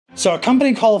So a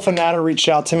company called Fnatr reached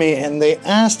out to me and they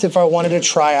asked if I wanted to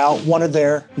try out one of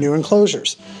their new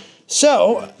enclosures.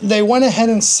 So they went ahead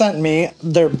and sent me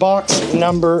their box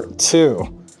number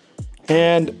 2.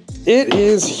 And it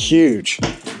is huge.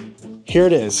 Here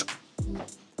it is.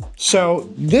 So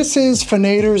this is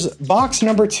Fnatr's box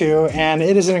number 2, and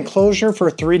it is an enclosure for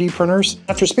 3D printers.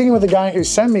 After speaking with the guy who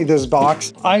sent me this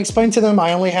box, I explained to them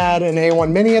I only had an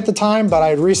A1 Mini at the time, but I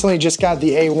had recently just got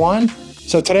the A1.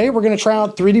 So today we're gonna try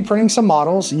out 3D printing some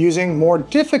models using more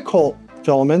difficult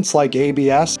filaments like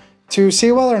ABS to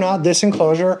see whether or not this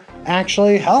enclosure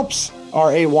actually helps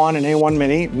our A1 and A1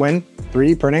 Mini when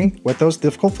 3D printing with those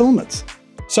difficult filaments.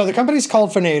 So the company's called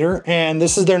Fnatr, and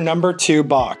this is their number 2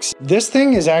 box. This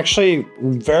thing is actually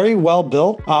very well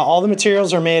built. All the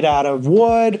materials are made out of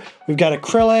wood. We've got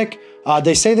acrylic.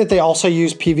 They say that they also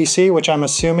use PVC, which I'm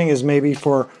assuming is maybe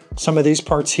for some of these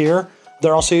parts here.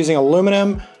 They're also using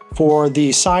aluminum for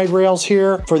the side rails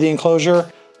here for the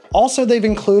enclosure. Also, they've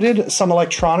included some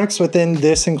electronics within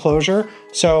this enclosure.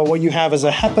 So what you have is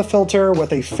a HEPA filter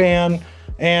with a fan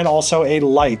and also a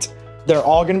light. They're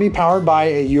all gonna be powered by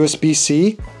a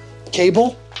USB-C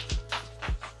cable.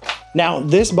 Now,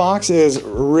 this box is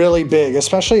really big,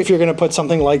 especially if you're gonna put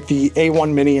something like the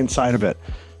A1 Mini inside of it.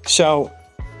 So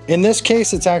in this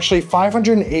case, it's actually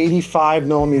 585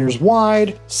 millimeters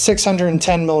wide,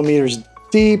 610 millimeters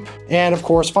deep, and of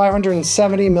course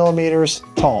 570 millimeters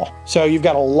tall. So you've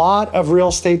got a lot of real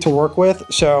estate to work with.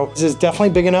 So this is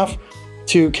definitely big enough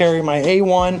to carry my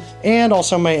A1 and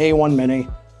also my A1 Mini,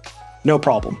 no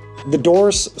problem. The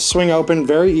doors swing open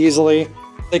very easily.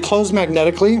 They close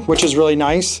magnetically, which is really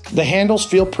nice. The handles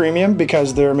feel premium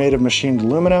because they're made of machined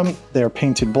aluminum. They're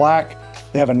painted black.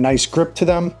 They have a nice grip to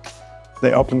them.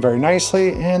 They open very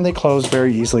nicely and they close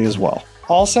very easily as well.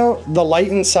 Also, the light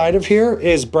inside of here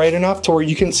is bright enough to where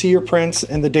you can see your prints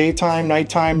in the daytime,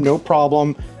 nighttime, no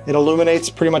problem. It illuminates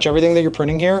pretty much everything that you're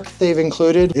printing here. They've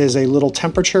included is a little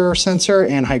temperature sensor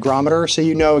and hygrometer, so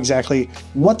you know exactly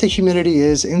what the humidity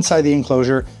is inside the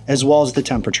enclosure, as well as the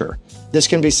temperature. This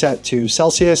can be set to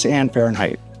Celsius and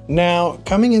Fahrenheit. Now,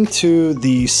 coming into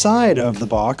the side of the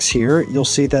box here, you'll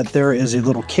see that there is a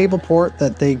little cable port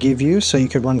that they give you so you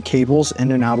could run cables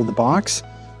in and out of the box.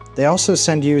 They also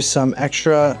send you some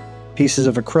extra pieces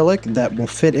of acrylic that will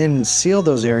fit in and seal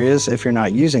those areas if you're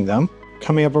not using them.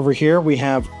 Coming up over here, we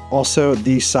have also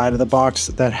the side of the box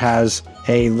that has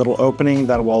a little opening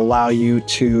that will allow you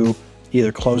to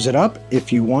either close it up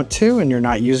if you want to and you're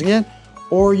not using it,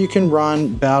 or you can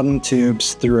run Bowden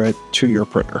tubes through it to your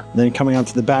printer. Then coming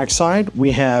onto the back side,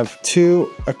 we have 2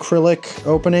 acrylic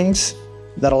openings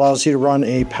that allows you to run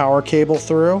a power cable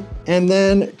through. And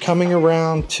then coming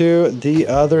around to the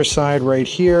other side right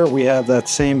here, we have that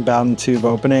same Bowden tube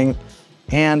opening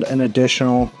and an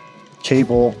additional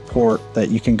cable port that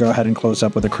you can go ahead and close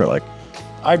up with acrylic.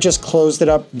 I've just closed it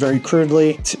up very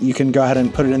crudely. You can go ahead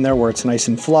and put it in there where it's nice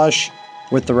and flush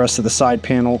with the rest of the side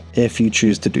panel if you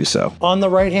choose to do so. On the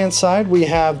right hand side, we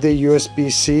have the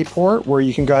USB-C port where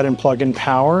you can go ahead and plug in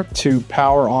power to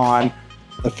power on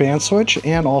the fan switch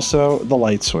and also the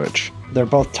light switch. They're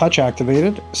both touch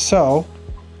activated, so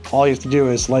all you have to do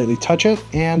is lightly touch it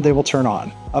and they will turn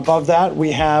on. Above that,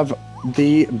 we have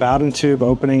the Bowden tube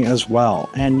opening as well.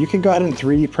 And you can go ahead and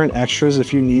 3D print extras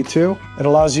if you need to. It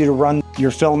allows you to run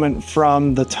your filament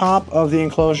from the top of the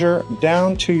enclosure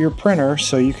down to your printer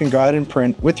so you can go ahead and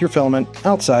print with your filament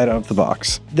outside of the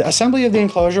box. The assembly of the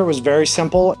enclosure was very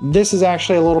simple. This is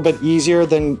actually a little bit easier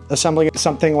than assembling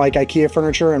something like IKEA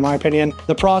furniture, in my opinion.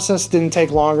 The process didn't take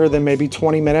longer than maybe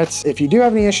 20 minutes. If you do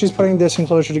have any issues putting this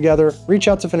enclosure together, reach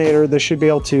out to Fnatr. They should be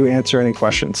able to answer any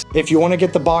questions. If you want to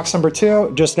get the box number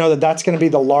 2, just know that that's going to be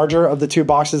the larger of the 2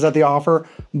 boxes that they offer,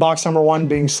 box number 1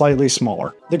 being slightly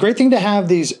smaller. The great thing to have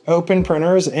these open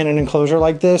printers in an enclosure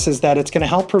like this is that it's going to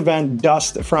help prevent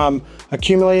dust from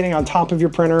accumulating on top of your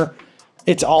printer.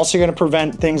 It's also going to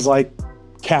prevent things like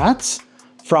cats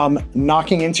from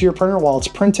knocking into your printer while it's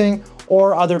printing,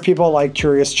 or other people like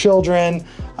curious children,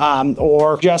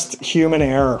 or just human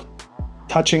error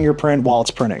touching your print while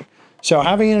it's printing. So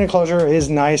having an enclosure is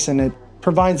nice, and it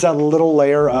provides that little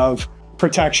layer of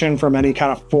protection from any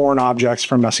kind of foreign objects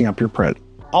from messing up your print.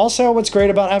 Also, what's great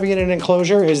about having it in an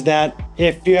enclosure is that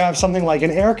if you have something like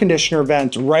an air conditioner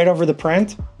vent right over the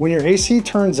print, when your AC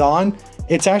turns on,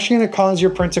 it's actually going to cause your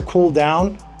print to cool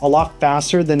down a lot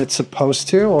faster than it's supposed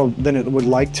to, or than it would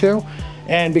like to.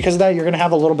 And because of that, you're gonna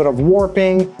have a little bit of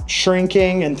warping,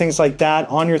 shrinking, and things like that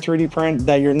on your 3D print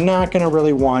that you're not gonna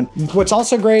really want. What's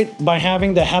also great by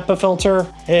having the HEPA filter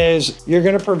is you're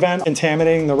gonna prevent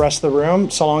contaminating the rest of the room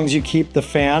so long as you keep the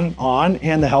fan on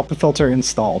and the HEPA filter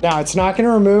installed. Now, it's not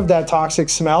gonna remove that toxic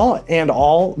smell and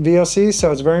all VOCs,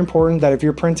 so it's very important that if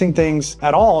you're printing things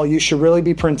at all, you should really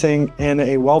be printing in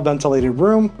a well-ventilated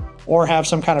room or have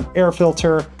some kind of air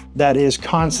filter that is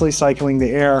constantly cycling the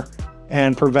air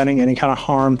and preventing any kind of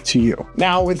harm to you.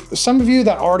 Now, with some of you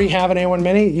that already have an A1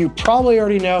 Mini, you probably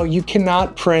already know you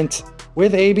cannot print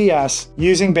with ABS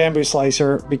using Bamboo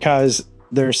Slicer because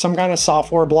there's some kind of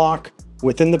software block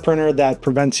within the printer that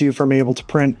prevents you from able to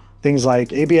print things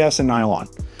like ABS and nylon.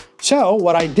 So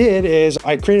what I did is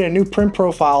I created a new print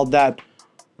profile that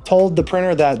told the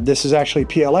printer that this is actually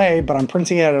PLA, but I'm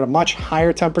printing it at a much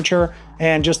higher temperature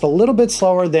and just a little bit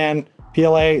slower than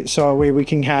PLA, so we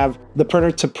can have the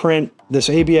printer to print this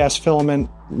ABS filament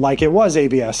like it was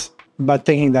ABS, but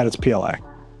thinking that it's PLA.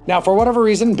 Now, for whatever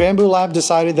reason, Bamboo Lab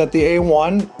decided that the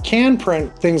A1 can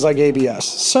print things like ABS.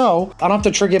 So I don't have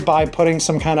to trick it by putting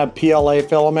some kind of PLA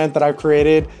filament that I've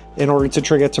created in order to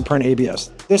trick it to print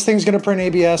ABS. This thing's gonna print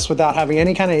ABS without having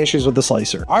any kind of issues with the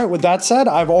slicer. All right, with that said,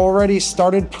 I've already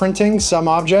started printing some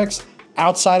objects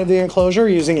outside of the enclosure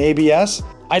using ABS.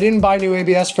 I didn't buy new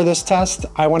ABS for this test.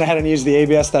 I went ahead and used the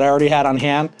ABS that I already had on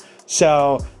hand.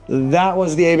 So that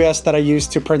was the ABS that I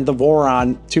used to print the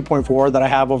Voron 2.4 that I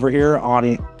have over here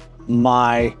on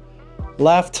my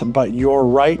left, but your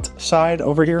right side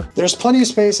over here. There's plenty of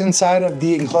space inside of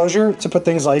the enclosure to put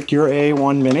things like your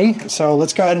A1 Mini. So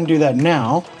let's go ahead and do that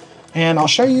now. And I'll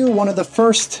show you one of the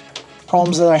first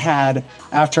problems that I had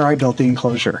after I built the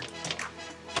enclosure.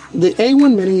 The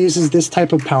A1 Mini uses this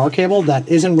type of power cable that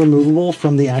isn't removable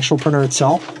from the actual printer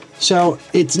itself. So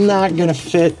it's not gonna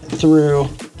fit through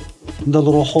the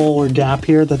little hole or gap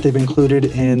here that they've included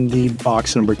in the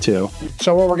box number 2.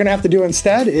 So what we're gonna have to do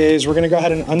instead is we're gonna go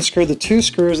ahead and unscrew the 2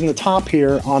 screws in the top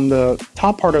here on the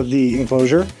top part of the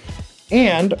enclosure.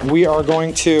 And we are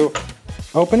going to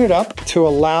open it up to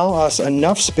allow us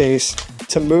enough space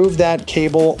to move that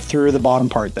cable through the bottom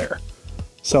part there.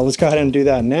 So let's go ahead and do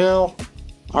that now.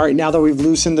 All right, now that we've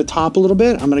loosened the top a little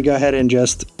bit, I'm gonna go ahead and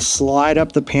just slide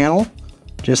up the panel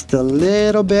just a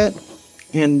little bit,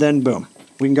 and then boom.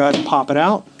 We can go ahead and pop it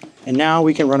out, and now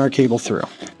we can run our cable through.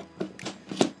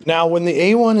 Now, when the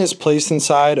A1 is placed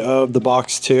inside of the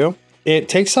box 2, it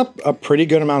takes up a pretty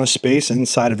good amount of space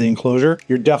inside of the enclosure.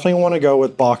 You definitely wanna go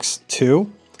with box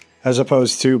 2 as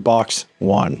opposed to box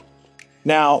 1.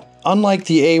 Now, unlike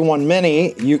the A1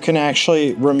 Mini, you can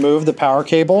actually remove the power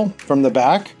cable from the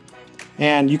back,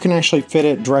 and you can actually fit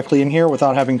it directly in here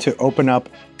without having to open up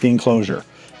the enclosure.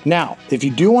 Now, if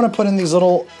you do want to put in these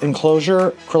little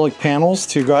enclosure acrylic panels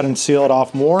to go ahead and seal it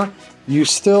off more, you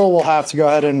still will have to go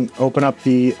ahead and open up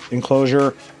the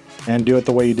enclosure and do it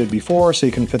the way you did before so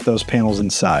you can fit those panels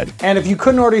inside. And if you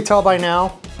couldn't already tell by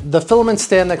now, the filament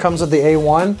stand that comes with the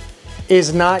A1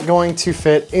 is not going to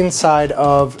fit inside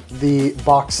of the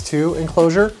box 2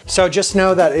 enclosure. So just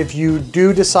know that if you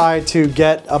do decide to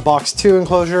get a box 2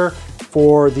 enclosure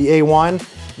for the A1,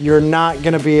 you're not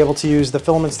gonna be able to use the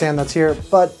filament stand that's here,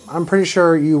 but I'm pretty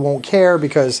sure you won't care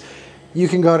because you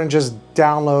can go ahead and just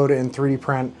download and 3D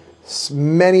print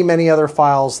many other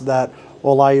files that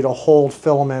will allow you to hold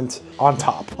filament on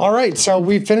top. All right, so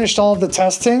we finished all of the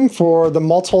testing for the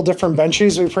multiple different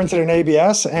benches we printed in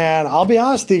ABS, and I'll be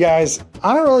honest with you guys,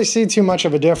 I don't really see too much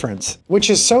of a difference,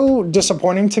 which is so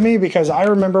disappointing to me because I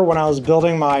remember when I was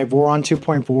building my Voron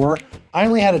 2.4, I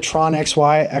only had a Tron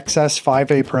XY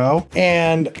XS5A Pro,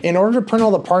 and in order to print all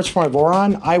the parts for my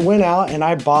Voron, I went out and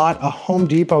I bought a Home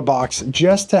Depot box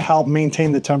just to help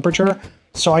maintain the temperature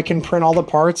so I can print all the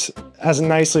parts as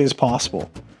nicely as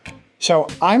possible. So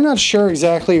I'm not sure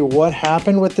exactly what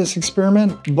happened with this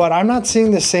experiment, but I'm not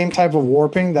seeing the same type of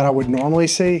warping that I would normally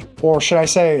see, or should I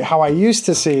say how I used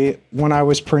to see when I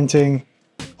was printing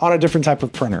on a different type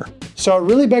of printer. So it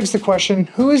really begs the question,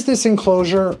 who is this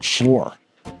enclosure for?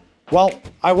 Well,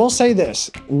 I will say this,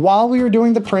 while we were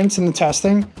doing the prints and the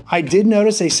testing, I did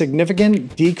notice a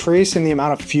significant decrease in the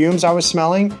amount of fumes I was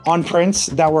smelling on prints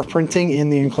that were printing in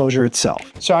the enclosure itself.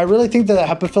 So I really think that the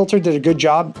HEPA filter did a good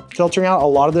job filtering out a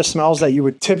lot of the smells that you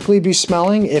would typically be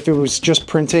smelling if it was just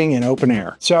printing in open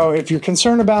air. So if you're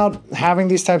concerned about having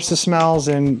these types of smells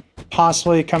and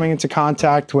possibly coming into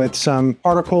contact with some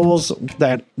particles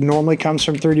that normally comes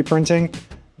from 3D printing,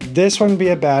 this wouldn't be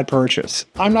a bad purchase.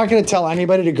 I'm not gonna tell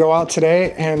anybody to go out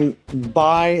today and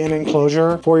buy an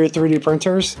enclosure for your 3D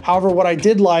printers. However, what I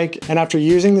did like, and after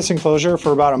using this enclosure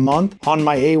for about a month on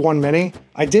my A1 Mini,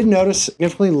 I did notice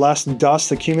significantly less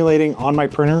dust accumulating on my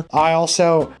printer. I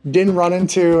also didn't run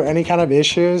into any kind of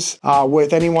issues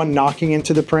with anyone knocking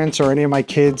into the prints or any of my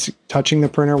kids touching the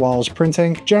printer while I was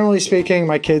printing. Generally speaking,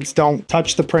 my kids don't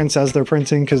touch the prints as they're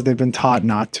printing because they've been taught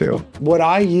not to. Would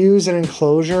I use an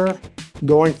enclosure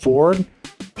going forward?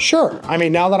 Sure. I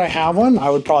mean, now that I have one, I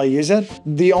would probably use it.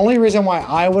 The only reason why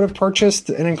I would have purchased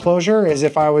an enclosure is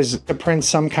if I was to print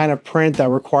some kind of print that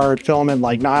required filament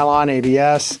like nylon,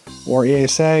 ABS, or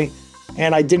ESA,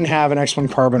 and I didn't have an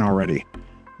X1 carbon already.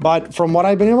 But from what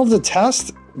I've been able to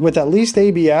test with at least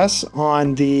ABS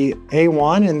on the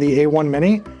A1 and the A1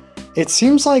 Mini, it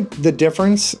seems like the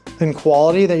difference in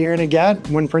quality that you're going to get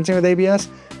when printing with ABS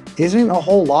isn't a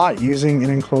whole lot using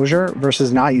an enclosure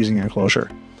versus not using an enclosure.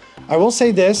 I will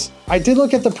say this, I did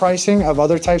look at the pricing of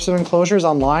other types of enclosures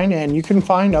online, and you can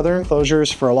find other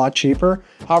enclosures for a lot cheaper.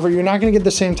 However, you're not going to get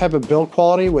the same type of build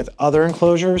quality with other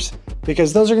enclosures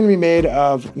because those are going to be made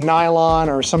of nylon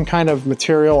or some kind of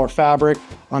material or fabric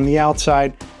on the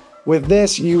outside. With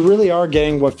this, you really are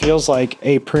getting what feels like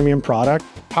a premium product.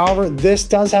 However, this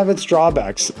does have its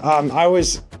drawbacks. I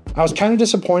was kind of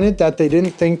disappointed that they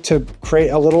didn't think to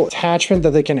create a little attachment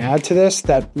that they can add to this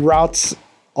that routes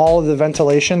all of the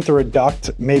ventilation through a duct,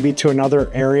 maybe to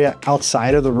another area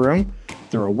outside of the room,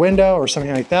 through a window or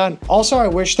something like that. Also, I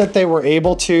wish that they were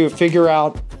able to figure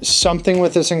out something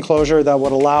with this enclosure that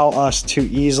would allow us to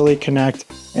easily connect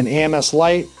an AMS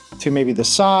light to maybe the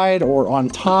side or on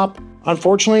top.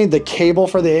 Unfortunately, the cable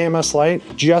for the AMS light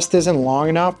just isn't long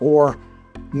enough, or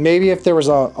maybe if there was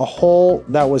a hole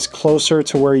that was closer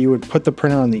to where you would put the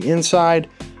printer on the inside,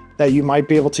 that you might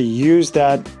be able to use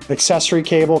that accessory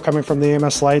cable coming from the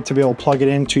AMS light to be able to plug it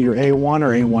into your A1 or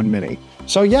A1 Mini.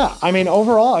 So yeah, I mean,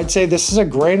 overall, I'd say this is a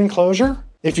great enclosure.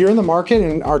 If you're in the market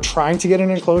and are trying to get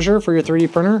an enclosure for your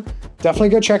 3D printer, definitely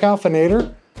go check out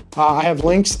Fnatr. I have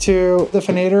links to the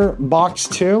Fnatr Box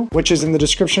 2, which is in the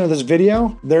description of this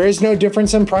video. There is no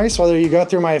difference in price, whether you go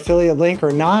through my affiliate link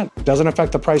or not. It doesn't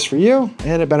affect the price for you,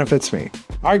 and it benefits me.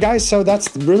 All right, guys, so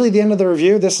that's really the end of the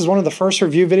review. This is one of the first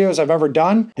review videos I've ever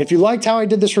done. If you liked how I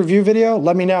did this review video,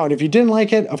 let me know. And if you didn't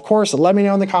like it, of course, let me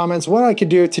know in the comments what I could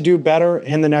do to do better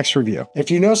in the next review.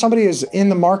 If you know somebody who's in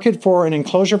the market for an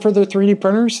enclosure for their 3D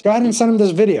printers, go ahead and send them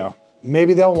this video.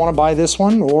 Maybe they'll want to buy this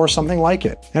one or something like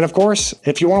it. And of course,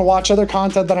 if you want to watch other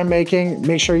content that I'm making,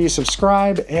 make sure you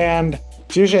subscribe. And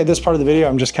usually at this part of the video,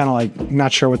 I'm just kind of like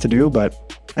not sure what to do. But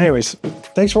anyways,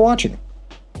 thanks for watching.